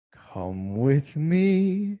Come with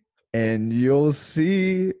me and you'll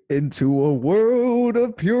see into a world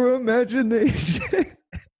of pure imagination.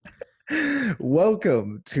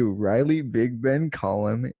 Welcome to Riley Big Ben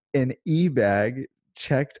Column, an e-bag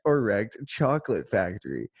checked or wrecked chocolate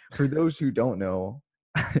factory. For those who don't know,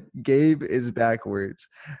 Gabe is backwards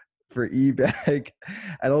for e-bag.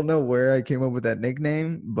 I don't know where I came up with that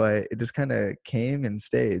nickname, but it just kind of came and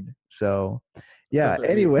stayed. So yeah,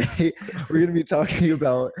 anyway, we're going to be talking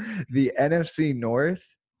about the NFC North.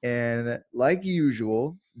 And like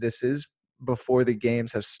usual, this is before the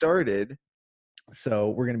games have started. So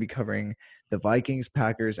we're going to be covering the Vikings,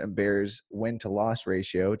 Packers, and Bears win to loss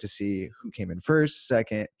ratio to see who came in first,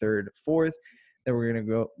 second, third, fourth. Then we're going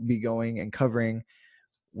to be going and covering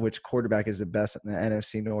which quarterback is the best in the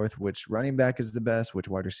NFC North, which running back is the best, which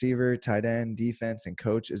wide receiver, tight end, defense, and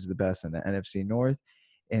coach is the best in the NFC North.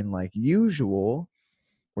 And like usual,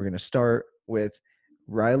 we're going to start with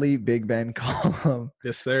Riley Big Ben Column.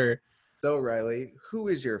 Yes, sir. So, Riley, who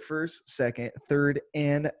is your first, second, third,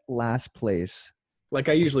 and last place? Like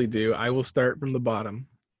I usually do, I will start from the bottom.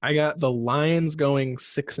 I got the Lions going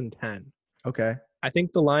 6-10. Okay. I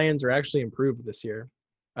think the Lions are actually improved this year.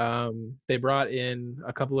 They brought in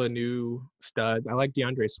a couple of new studs. I like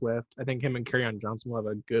DeAndre Swift. I think him and Kerryon Johnson will have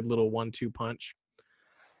a good little 1-2 punch.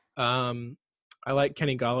 I like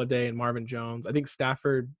Kenny Golladay and Marvin Jones. I think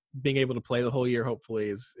Stafford being able to play the whole year hopefully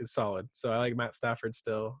is solid. So I like Matt Stafford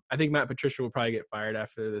still. I think Matt Patricia will probably get fired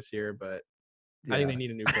after this year, but I think they need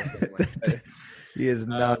a new coach anyway. He is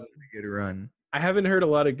not a good run. I haven't heard a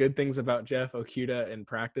lot of good things about Jeff Okudah in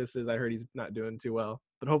practices. I heard he's not doing too well,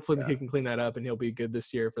 but hopefully he can clean that up and he'll be good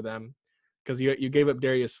this year for them. Because you gave up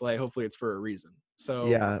Darius Slay. Hopefully it's for a reason. So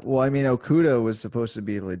yeah, well, I mean, Okudah was supposed to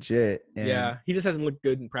be legit. And yeah, he just hasn't looked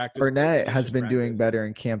good in practice. Barnett has been doing better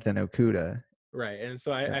in camp than Okudah. Right, and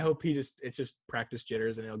so I hope it's just practice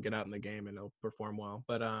jitters and he'll get out in the game and he'll perform well.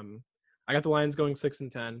 But I got the Lions going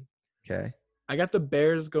 6-10. Okay. I got the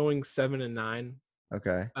Bears going 7-9.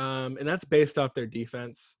 Okay. And that's based off their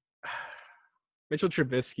defense. Mitchell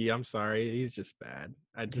Trubisky, I'm sorry, he's just bad.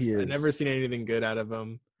 I've never seen anything good out of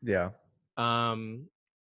him. Yeah.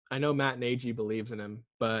 I know Matt Nagy believes in him,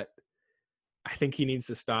 but I think he needs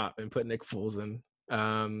to stop and put Nick Foles in.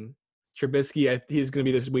 Trubisky, he's going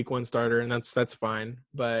to be this week 1 starter, and that's fine.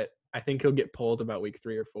 But I think he'll get pulled about week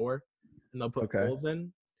 3 or 4, and they'll put Foles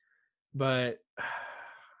in. But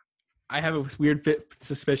I have a weird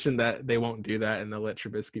suspicion that they won't do that, and they'll let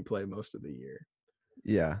Trubisky play most of the year.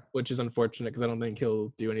 Yeah. Which is unfortunate because I don't think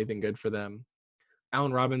he'll do anything good for them.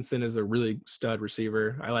 Allen Robinson is a really stud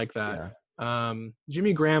receiver. I like that. Yeah.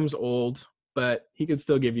 Jimmy Graham's old, but he could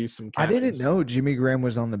still give you some catches. I didn't know Jimmy Graham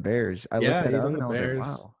was on the Bears. I looked that up and I was like,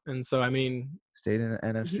 wow. And so, I mean, stayed in the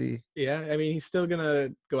NFC. I mean, he's still going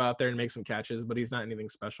to go out there and make some catches, but he's not anything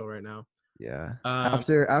special right now. Yeah.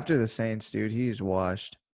 After the Saints, dude, he's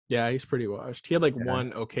washed. Yeah, he's pretty washed. He had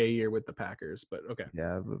one okay year with the Packers, but okay.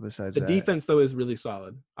 Yeah, but besides the defense, though, is really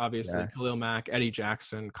solid. Obviously, Khalil Mack, Eddie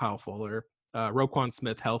Jackson, Kyle Fuller, Roquan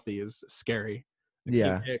Smith healthy is scary.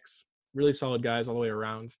 Yeah. Hicks, really solid guys all the way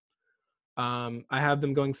around. I have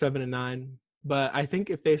them going 7-9, but I think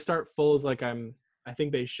if they start Foles I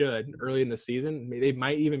think they should early in the season, they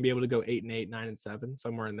might even be able to go 8-8, 9-7,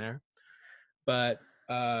 somewhere in there. But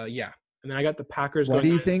yeah. And then I got the Packers. Why do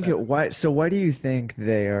you think why do you think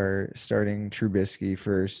they are starting Trubisky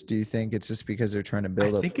first? Do you think it's just because they're trying to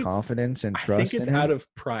build up confidence and trust in him? I think it's out of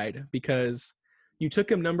pride because you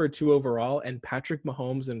took him number 2 overall, and Patrick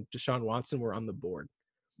Mahomes and Deshaun Watson were on the board.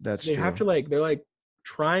 That's true. They have to they're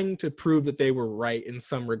trying to prove that they were right in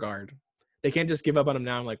some regard. They can't just give up on him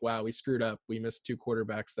now and wow, we screwed up. We missed 2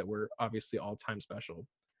 quarterbacks that were obviously all-time special,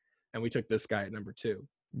 and we took this guy at number 2.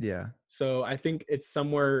 Yeah. So I think it's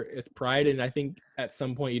somewhere it's pride, and I think at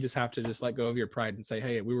some point you just have to just let go of your pride and say,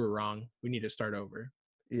 hey, we were wrong. We need to start over.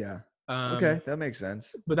 Yeah. Okay, that makes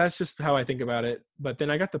sense. But that's just how I think about it. But then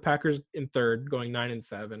I got the Packers in 3rd, going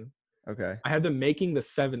 9-7. Okay. I have them making the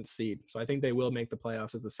 7th seed, so I think they will make the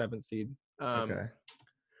playoffs as the 7th seed. Okay.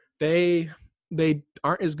 They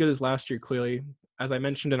aren't as good as last year, clearly. As I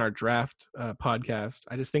mentioned in our draft podcast,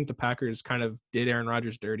 I just think the Packers kind of did Aaron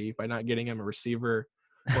Rodgers dirty by not getting him a receiver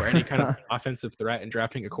or any kind of offensive threat and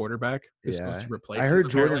drafting a quarterback who's supposed to replace him. I heard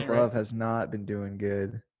Jordan Love has not been doing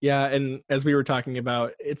good. Yeah, and as we were talking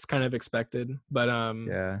about, it's kind of expected. But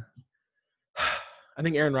yeah, I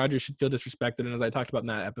think Aaron Rodgers should feel disrespected, and as I talked about in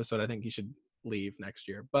that episode, I think he should leave next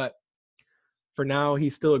year. But for now,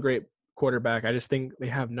 he's still a great quarterback. I just think they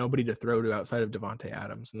have nobody to throw to outside of Devontae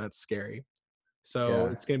Adams, and that's scary. So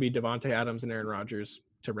it's going to be Devontae Adams and Aaron Rodgers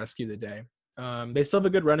to rescue the day. They still have a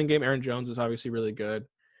good running game. Aaron Jones is obviously really good.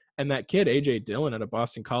 And that kid, AJ Dillon out of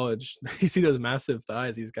Boston College, you see those massive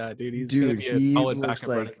thighs he's got, dude. He's going to Dude, be a he solid looks backup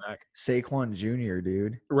running like back. Saquon Jr.,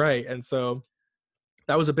 dude. Right. And so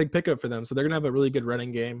that was a big pickup for them. So they're going to have a really good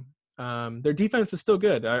running game. Their defense is still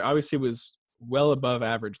good. I obviously was well above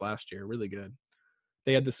average last year. Really good.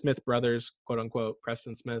 They had the Smith brothers, quote unquote,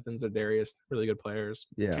 Preston Smith and Zadarius, really good players.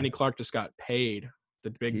 Yeah. Kenny Clark just got paid, the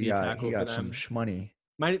big He D got tackle for some them. shmoney.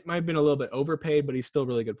 Might have been a little bit overpaid, but he's still a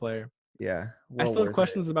really good player. Yeah. I Well still have worth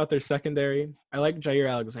questions it. about their secondary. I like Jair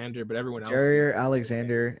Alexander, but everyone else. Jair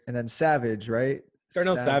Alexander and then Savage, right?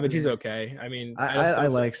 Darnell Savage, he's okay. I mean, I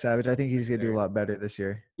like Savage. I think he's gonna do a lot better this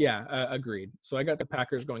year. Yeah, agreed. So I got the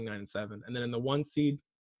Packers going 9-7, and then in the 1 seed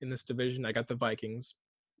in this division, I got the Vikings.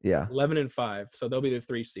 Yeah. 11-5, so they'll be the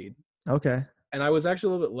 3 seed. Okay. And I was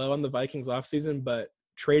actually a little bit low on the Vikings offseason, but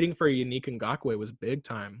trading for Unique Ngakoue was big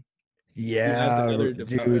time. Yeah, dude,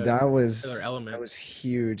 that was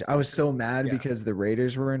huge. I was so mad because the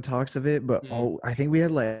Raiders were in talks of it, but I think we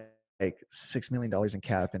had like $6 million in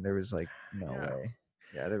cap, and there was like no way.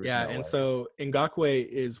 Yeah, there was no way. So Ngakoue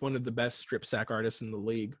is one of the best strip sack artists in the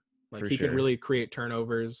league. Like he could really create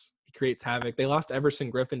turnovers. He creates havoc. They lost Everson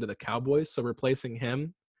Griffin to the Cowboys, so replacing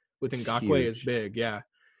him with Ngakoue is big. Yeah.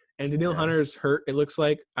 And Danielle Hunter's hurt, it looks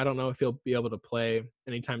like. I don't know if he'll be able to play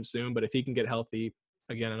anytime soon, but if he can get healthy,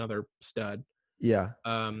 again, another stud. Yeah.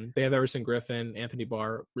 They have Everson Griffin, Anthony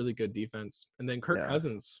Barr, really good defense. And then Kirk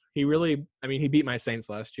Cousins. He beat my Saints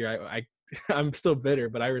last year. I'm still bitter,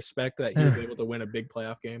 but I respect that he was able to win a big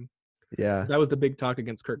playoff game. Yeah. That was the big talk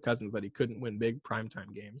against Kirk Cousins, that he couldn't win big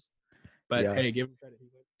primetime games. But hey, give him credit. He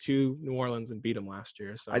went to New Orleans and beat them last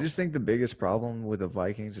year. So I just think the biggest problem with the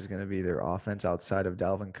Vikings is going to be their offense outside of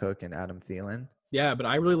Dalvin Cook and Adam Thielen. Yeah, but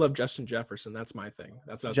I really love Justin Jefferson. That's my thing.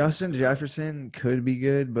 That's what Justin Jefferson could be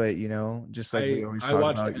good, but just like we always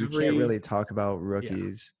talk about, you can't really talk about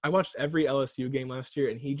rookies. Yeah. I watched every LSU game last year,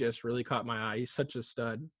 and he just really caught my eye. He's such a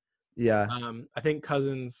stud. Yeah. I think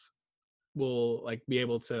Cousins will be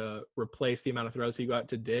able to replace the amount of throws he got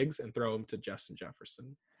to Diggs and throw him to Justin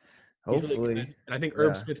Jefferson. Hopefully. Really, and I think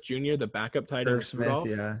Herb Smith Jr., the backup tight end, Smith,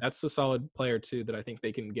 that's a solid player too that I think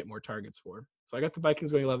they can get more targets for. So I got the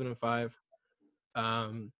Vikings going 11-5.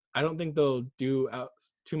 I don't think they'll do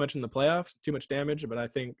too much in the playoffs, too much damage, but I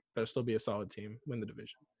think they'll still be a solid team, win the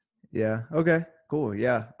division. Yeah. Okay. Cool.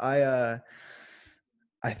 Yeah. I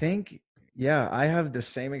think I have the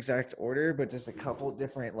same exact order, but just a couple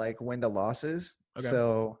different win to losses. Okay.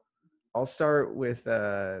 So I'll start with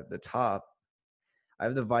the top. I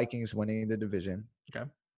have the Vikings winning the division. Okay.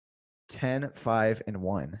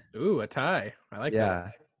 10-5-1. Ooh, a tie. I like that. Yeah.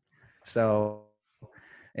 So,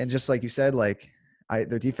 and just like you said,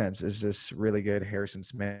 their defense is just really good. Harrison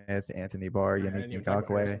Smith, Anthony Barr, Yannick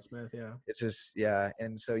Ngakoue. It's just,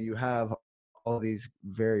 and so you have all these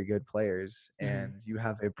very good players, and you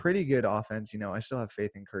have a pretty good offense. I still have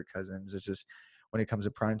faith in Kirk Cousins. It's just when it comes to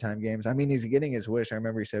primetime games, I mean, he's getting his wish. I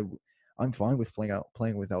remember he said, I'm fine with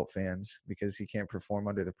playing without fans because he can't perform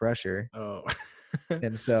under the pressure. Oh.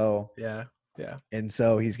 And so yeah. And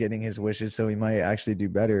so he's getting his wishes, so he might actually do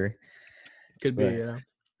better. Could be, yeah.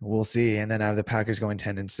 We'll see. And then I have the Packers going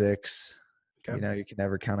 10-6. Okay. You can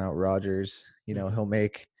never count out Rodgers. He'll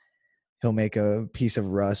make a piece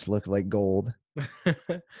of rust look like gold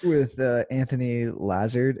with Anthony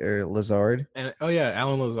Lazard. And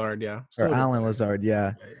Alan Lazard, yeah. Or Alan Lazard,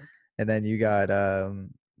 yeah. And then you got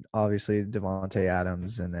obviously Devontae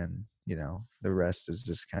Adams, and then the rest is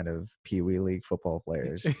just kind of Pee Wee League football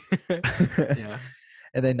players. Yeah.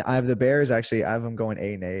 And then I have the Bears. Actually, I have them going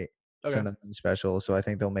 8-8. Okay. So nothing special. So I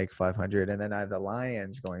think they'll make 500. And then I have the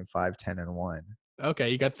Lions going 5-10-1. Okay,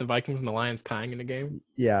 you got the Vikings and the Lions tying in a game?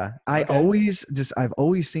 Yeah. I've always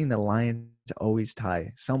seen the Lions always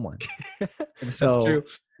tie someone. And so, that's true.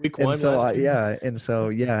 Week 1. And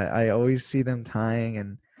so I always see them tying,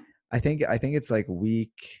 and I think it's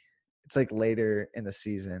later in the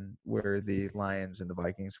season where the Lions and the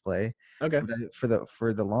Vikings play. Okay. But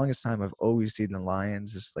for the longest time, I've always seen the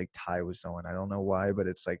Lions just tie with someone. I don't know why, but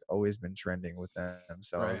it's always been trending with them.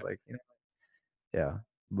 So I was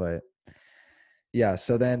but yeah.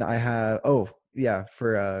 So then I have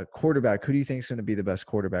for a quarterback, who do you think is going to be the best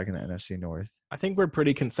quarterback in the NFC North? I think we're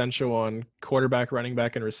pretty consensual on quarterback, running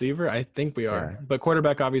back, and receiver. I think we are. But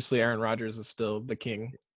quarterback, obviously, Aaron Rodgers is still the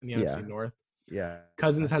king in the NFC North. Yeah.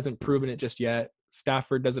 Cousins hasn't proven it just yet.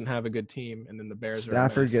 Stafford doesn't have a good team, and then the Bears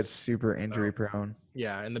Stafford gets super injury prone.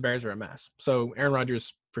 Yeah, and the Bears are a mess. So Aaron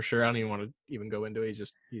Rodgers, for sure, I don't even want to even go into it.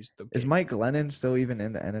 He's the Is Mike Glennon still even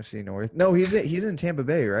in the NFC North? No, he's in Tampa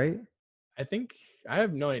Bay, right? I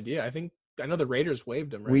have no idea. I think I know the Raiders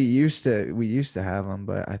waived him, right? We used to have him,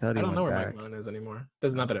 but I thought I he don't know went where back. Mike Glennon is anymore.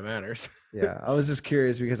 Doesn't not that it matters. Yeah, I was just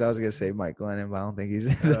curious because I was gonna say Mike Glennon, but I don't think he's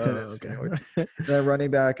in Oh, this okay. anymore. I The running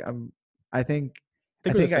back, I think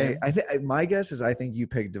think we're the same. I think my guess is I think you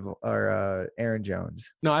picked Aaron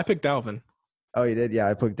Jones. No, I picked Dalvin. Oh, you did? Yeah,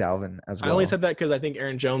 I picked Dalvin as I well. only said that because I think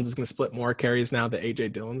Aaron Jones is going to split more carries now that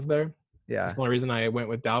AJ Dillon's there. Yeah, That's the only reason I went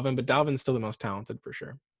with Dalvin, but Dalvin's still the most talented for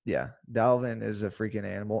sure. yeah. Dalvin is a freaking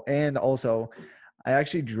animal, and also, I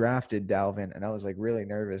actually drafted Dalvin, and I was like really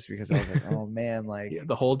nervous because I was like, oh man, like Yeah,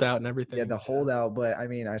 the holdout and everything. yeah, the holdout. But I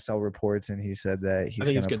mean, I saw reports, and he said that he's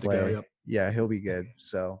think he's gonna good to play. go, yep. Yeah, he'll be good.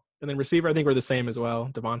 So And then receiver, I think we're the same as well.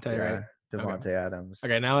 Devontae, yeah, right? Devontae Adams.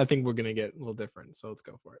 Okay, now I think we're going to get a little different, so let's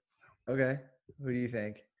go for it. Okay, who do you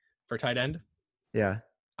think? For tight end, Yeah.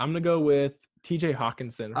 I'm going to go with TJ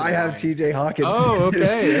Hawkinson. I have TJ Hawkinson. Oh,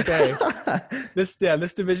 okay. This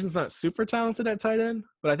division's not super talented at tight end,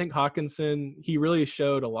 but I think Hawkinson, he really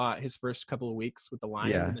showed a lot his first couple of weeks with the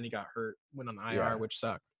Lions, Yeah. and then he got hurt, went on IR, Yeah. which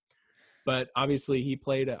sucked. But obviously he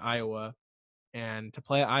played at Iowa, and to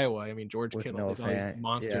play at Iowa, I mean, George With Kittle no is all these fan.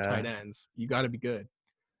 monster Yeah. tight ends. You got to be good.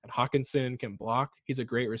 And Hawkinson can block. He's a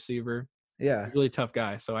great receiver. Yeah. Really tough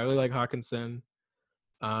guy. So I really like Hawkinson.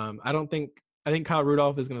 I think Kyle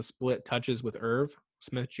Rudolph is going to split touches with Irv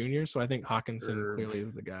Smith Jr. So I think Hawkinson clearly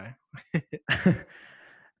is the guy.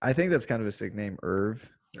 I think that's kind of a sick name,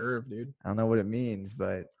 Irv. Irv, dude. I don't know what it means,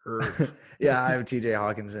 but Irv. yeah, I have TJ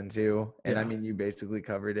Hawkinson too. And I Yeah. mean, you basically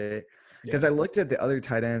covered it. Yeah. Because I looked at the other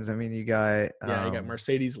tight ends. I mean, you got You got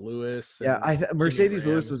Mercedes Lewis. Yeah, Mercedes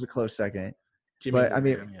Lewis Graham. was a close second. Jimmy But I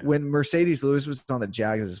mean, Graham, yeah. when Mercedes Lewis was on the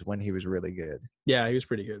Jags is when he was really good. Yeah, he was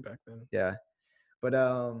pretty good back then. Yeah. But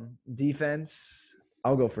defense,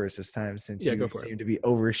 I'll go first this time since Yeah, you go for it. seem to be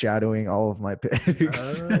overshadowing all of my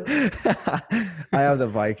picks. I have the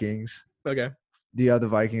Vikings. Okay. Do you have the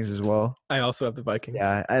Vikings as well? I also have the Vikings.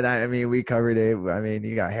 Yeah, and I mean we covered it. I mean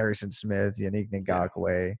you got Harrison Smith, Yannick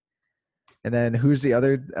Ngakoue, and then who's the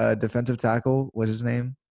other defensive tackle? What's his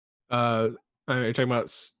name? Are you talking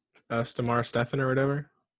about Stamar Stefan or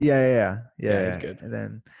whatever? Yeah. he's good. And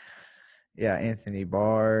then Anthony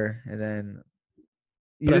Barr, and then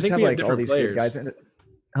you But I just think have we have like all different these good guys. players.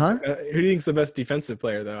 Huh? Who do you think's the best defensive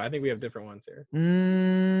player, though? I think we have different ones here.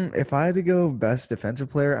 If I had to go best defensive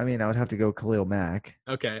player, I mean, I would have to go Khalil Mack.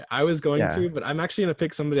 Okay, I was going Yeah. to, but I'm actually going to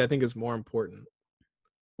pick somebody I think is more important.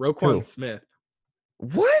 Roquan Who? Smith.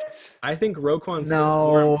 What? I think Roquan Smith is No,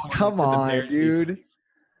 more important come for the on, Bears dude. defense.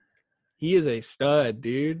 He is a stud,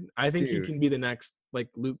 dude. I think he Dude. can be the next like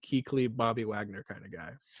Luke Kuechly, Bobby Wagner kind of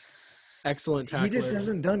guy. Excellent tackler. He just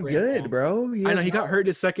hasn't done great good, ball. bro. I know has he got not- hurt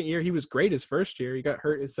his second year. He was great his first year. He got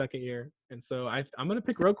hurt his second year, and so I'm gonna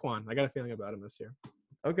pick Roquan. I got a feeling about him this year.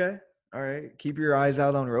 Okay. All right. Keep your eyes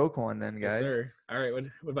out on Roquan then, Yes, guys. sir. All right. What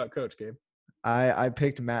about Coach Gabe? I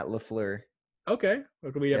picked Matt LaFleur. Okay.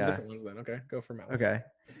 Look, we have Yeah. different ones then. Okay, go for Matt. Okay.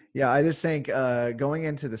 Yeah, I just think going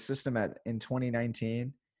into the system in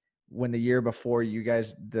 2019, when the year before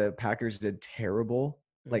the Packers did terrible,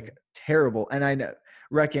 like terrible. And I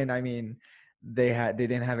mean, they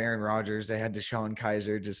didn't have Aaron Rodgers. They had Deshaun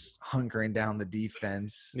Kaiser just hunkering down the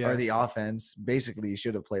defense Yeah. or the offense. Basically, he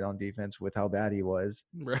should have played on defense with how bad he was.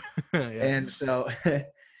 Yeah. And so,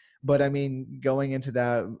 but I mean, going into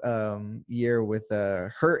that year with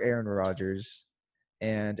hurt Aaron Rodgers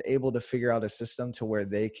and able to figure out a system to where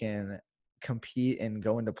they can compete and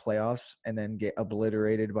go into playoffs and then get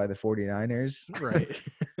obliterated by the 49ers. Right.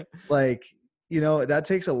 Like, that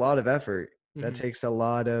takes a lot of effort. That Mhm. takes a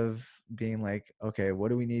lot of being like, okay, what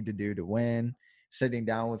do we need to do to win? Sitting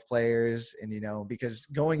down with players and, because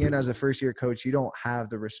going in as a first year coach, you don't have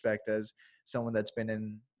the respect as someone that's been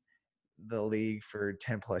in the league for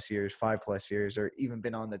 10 plus years, 5+ years, or even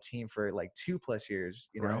been on the team for like 2+ years,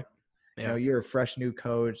 Right. you're a fresh new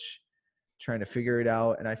coach trying to figure it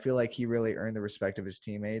out. And I feel like he really earned the respect of his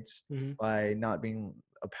teammates Mhm. by not being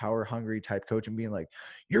a power hungry type coach and being like,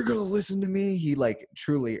 you're going to listen to me. He like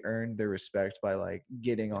truly earned their respect by like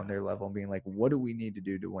getting on their level and being like, what do we need to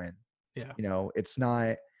do to win? Yeah.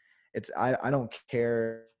 I don't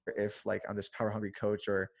care if like I'm this power hungry coach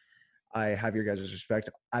or I have your guys' respect.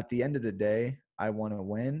 At the end of the day, I want to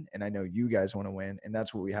win and I know you guys want to win and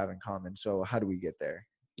that's what we have in common. So how do we get there?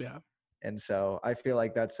 Yeah. And so I feel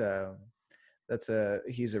like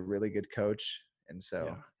he's a really good coach. And so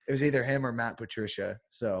Yeah. it was either him or Matt Patricia.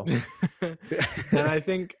 So And I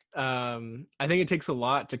think it takes a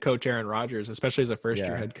lot to coach Aaron Rodgers, especially as a first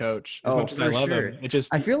year Yeah. head coach. As Oh, much as I for love sure. him, it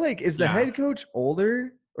just I feel like is the Yeah. head coach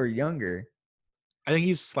older or younger? I think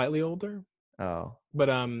he's slightly older. Oh, But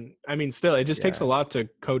I mean, still, it just takes a Yeah. lot to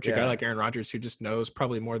coach a guy Yeah. like Aaron Rodgers who just knows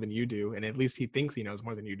probably more than you do, and at least he thinks he knows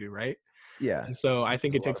more than you do, right? Yeah. And so I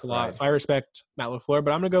think There's it a lot takes of a lot. pride. So I respect Matt LaFleur,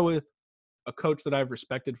 but I'm gonna go with a coach that I've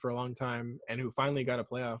respected for a long time and who finally got a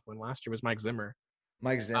playoff win last year was Mike Zimmer.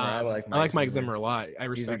 Mike Zimmer. I like I Mike like Mike Zimmer. Zimmer a lot. I He's a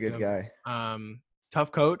respect good him. guy.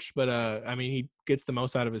 Tough coach, but I mean, he gets the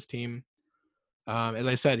most out of his team. As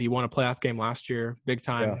I said, he won a playoff game last year, big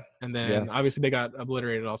time, Yeah. and Yeah. then obviously they got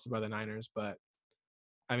obliterated also by the Niners. But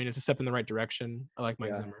I mean, it's a step in the right direction. I like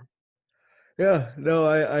Mike Yeah. Zimmer. Yeah, no,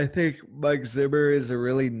 I think Mike Zimmer is a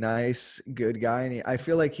really nice, good guy, and I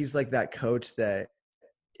feel like he's like that coach that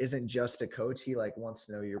isn't just a coach. He like wants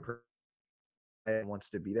to know your and wants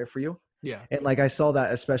to be there for you. Yeah. And like I saw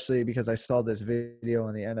that especially because I saw this video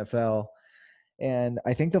on the NFL, and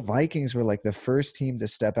I think the Vikings were like the first team to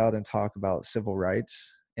step out and talk about civil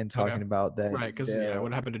rights and Okay. talking about that. Right, because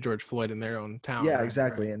what happened to George Floyd in their own town? Yeah, Right.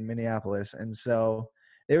 exactly, Right. in Minneapolis. And so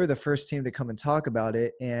they were the first team to come and talk about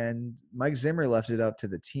it. And Mike Zimmer left it up to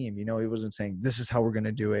the team. You know, he wasn't saying, this is how we're going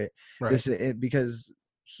to do it. Right. This is it, because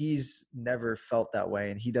he's never felt that way.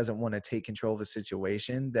 And he doesn't want to take control of a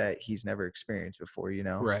situation that he's never experienced before, you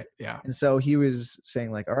know? Right. Yeah. And so he was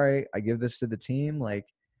saying, like, all right, I give this to the team. Like,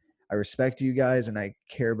 I respect you guys and I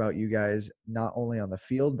care about you guys, not only on the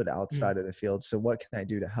field, but outside of the field. So what can I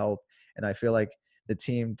do to help? And I feel like the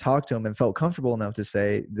team talked to him and felt comfortable enough to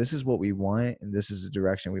say, this is what we want. And this is the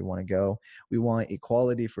direction we want to go. We want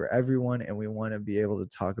equality for everyone. And we want to be able to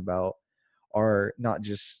talk about our, not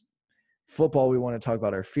just football. We want to talk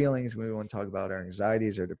about our feelings. We want to talk about our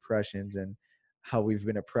anxieties, our depressions, and how we've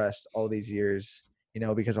been oppressed all these years, you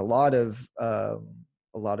know, because a lot of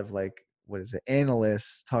like, what is it,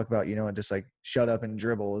 analysts talk about, you know, and just like shut up and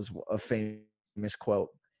dribble is a famous quote.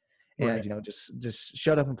 And, Right. you know, just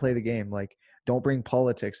shut up and play the game. Like, don't bring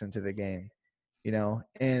politics into the game, you know?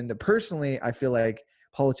 And personally, I feel like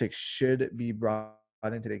politics should be brought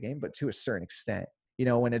into the game, but to a certain extent. You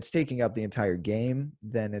know, when it's taking up the entire game,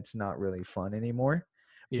 then it's not really fun anymore.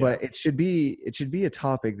 Yeah. But it should be a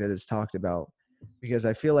topic that is talked about, because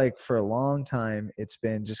I feel like for a long time it's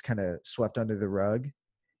been just kind of swept under the rug.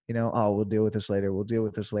 You know, oh, we'll deal with this later. We'll deal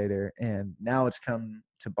with this later. And now it's come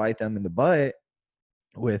to bite them in the butt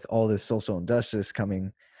with all this social injustice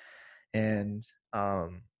coming, and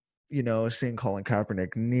you know, seeing Colin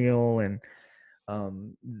Kaepernick kneel, and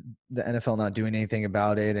the NFL not doing anything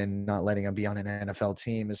about it and not letting him be on an NFL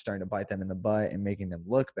team is starting to bite them in the butt and making them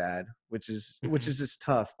look bad, which is just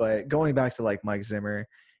tough. But going back to like Mike Zimmer,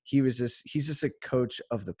 he's just a coach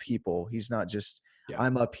of the people. He's not just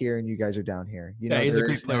I'm up here and you guys are down here. You know, he's a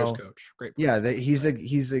great players coach. Great.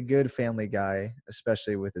 He's a good family guy,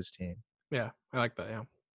 especially with his team. Yeah, I like that. Yeah.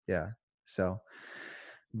 Yeah. So,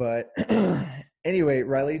 but anyway,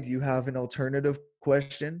 Riley, do you have an alternative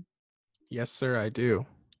question? Yes, sir, I do.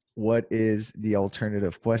 What is the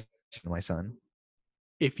alternative question, my son?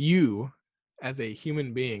 If you, as a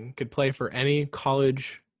human being, could play for any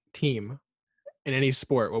college team in any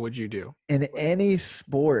sport, what would you do? In any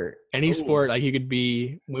sport? Any sport, like you could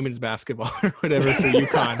be women's basketball or whatever for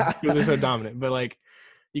UConn because they're so dominant. But like,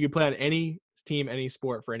 you could play on any team, any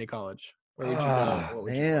sport for any college. Where would you go?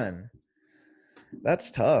 Man, that's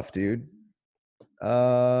tough, dude.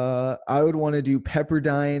 I would want to do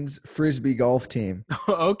Pepperdine's frisbee golf team.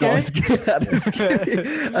 Okay. Just kidding.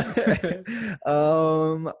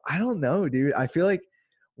 I don't know, dude. I feel like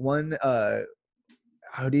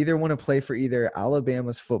I would either want to play for either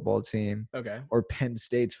Alabama's football team or Penn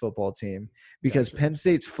State's football team, because Penn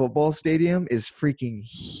State's football stadium is freaking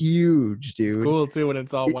huge, dude. It's cool too when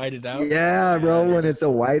it's all whited out. Yeah, bro. When it's a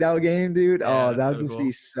whiteout game, dude. Yeah, that would just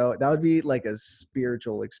be that would be like a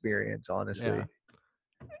spiritual experience, honestly. Yeah.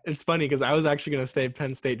 It's funny because I was actually going to stay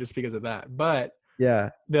Penn State just because of that. But yeah,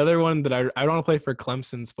 the other one that I want to play for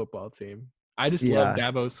Clemson's football team. I just love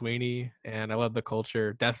Dabo Swinney and I love the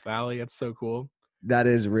culture. Death Valley, it's so cool. That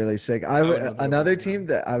is really sick. Another team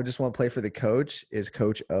that I would just want to play for the coach is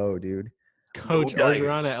Coach O, dude. Coach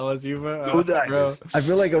Orgeron at LSU, bro. I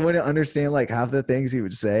feel like I wouldn't understand like half the things he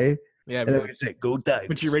would say. Yeah, and I would say, "Go Tigers."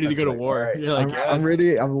 But you're ready to go to war. Right. You're like, I'm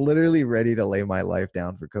ready. I'm literally ready to lay my life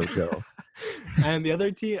down for Coach O. And the other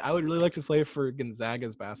team, I would really like to play for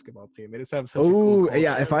Gonzaga's basketball team. They just have such a cool culture.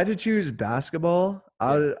 Yeah. If I had to choose basketball,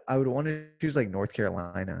 I would want to choose like North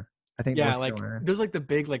Carolina. I think there's like the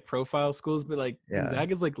big like profile schools, but like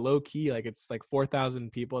Gonzaga's like low key, like it's like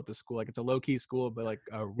 4,000 people at the school. Like it's a low key school, but like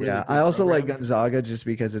a really I also like Gonzaga just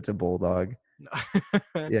because it's a bulldog.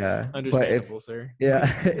 Yeah, but if Understandable, sir. yeah,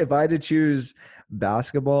 if I had to choose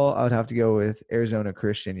basketball, I would have to go with Arizona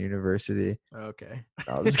Christian University. Okay.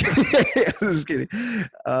 No, I'm just kidding. I'm just kidding.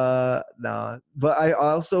 Nah. But I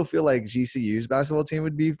also feel like GCU's basketball team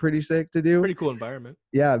would be pretty sick to do. Pretty cool environment.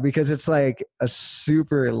 Yeah, because it's like a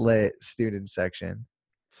super lit student section.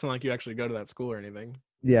 It's not like you actually go to that school or anything.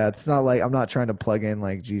 Yeah, it's not like I'm not trying to plug in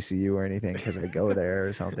like GCU or anything because I go there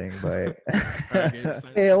or something, but All right, Gabe,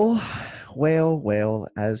 sign us off. well,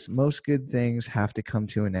 as most good things have to come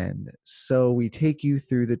to an end. So we take you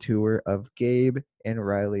through the tour of Gabe and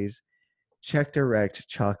Riley's Check Direct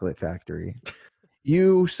Chocolate Factory.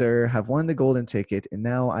 You, sir, have won the golden ticket, and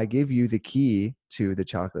now I give you the key to the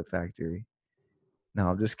chocolate factory. No,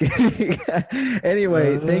 I'm just kidding.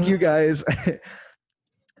 Anyway, thank you guys.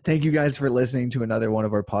 Thank you guys for listening to another one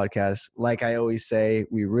of our podcasts. Like I always say,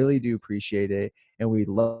 we really do appreciate it, and we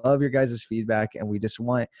love your guys' feedback, and we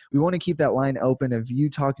want to keep that line open of you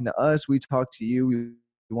talking to us, we talk to you.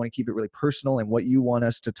 We want to keep it really personal and what you want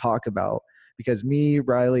us to talk about, because me,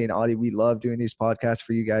 Riley, and Audie, we love doing these podcasts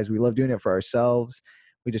for you guys. We love doing it for ourselves.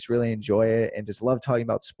 We just really enjoy it and just love talking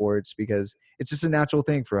about sports because it's just a natural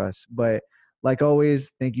thing for us. But like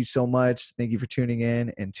always, thank you so much. Thank you for tuning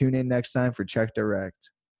in, and tune in next time for Check Direct.